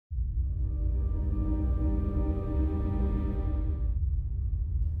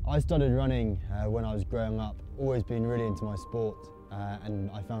I started running when I was growing up, always been really into my sport, and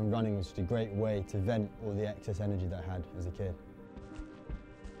I found running was just a great way to vent all the excess energy that I had as a kid.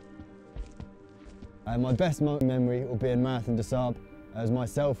 My best memory will be in Marathon des Sables, as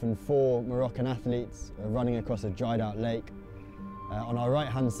myself and 4 Moroccan athletes running across a dried out lake. On our right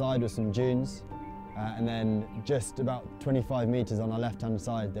hand side were some dunes, and then just about 25 metres on our left hand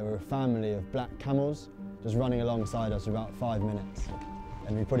side there were a family of black camels just running alongside us for about 5 minutes.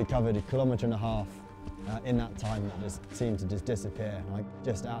 And we probably covered 1.5 kilometres in that time. That just seemed to just disappear. Like,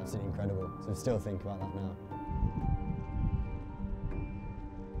 just absolutely incredible. So I still think about that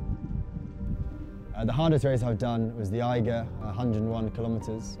now. The hardest race I've done was the Eiger, 101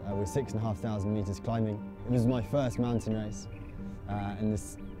 kilometres with 6,500 metres climbing. It was my first mountain race, and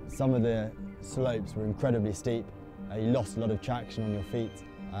some of the slopes were incredibly steep. You lost a lot of traction on your feet,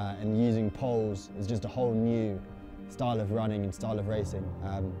 and using poles is just a whole new style of running and style of racing.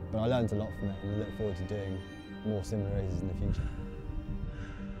 But I learned a lot from it and I look forward to doing more similar races in the future.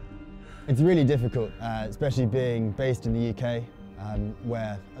 It's really difficult, especially being based in the UK,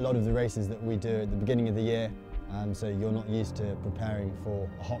 where a lot of the races that we do at the beginning of the year, so you're not used to preparing for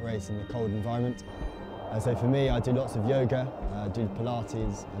a hot race in a cold environment. So for me, I do lots of yoga, do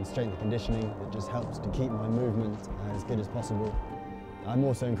Pilates and strength and conditioning. It just helps to keep my movement as good as possible. I'm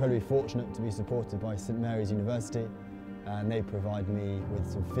also incredibly fortunate to be supported by St Mary's University, and they provide me with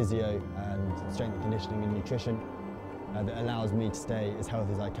some physio and strength and conditioning and nutrition that allows me to stay as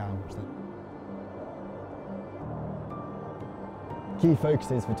healthy as I can. Key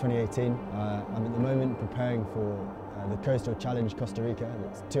focuses for 2018, I'm at the moment preparing for the Coastal Challenge Costa Rica.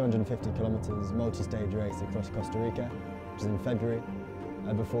 It's 250 kilometres multi-stage race across Costa Rica, which is in February,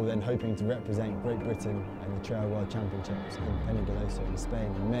 before then hoping to represent Great Britain in the Trail World Championships in Penigoloso in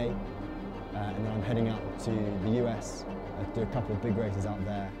Spain in May. And then I'm heading out to the US to do a couple of big races out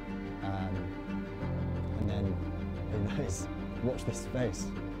there, and then, who knows, watch this space.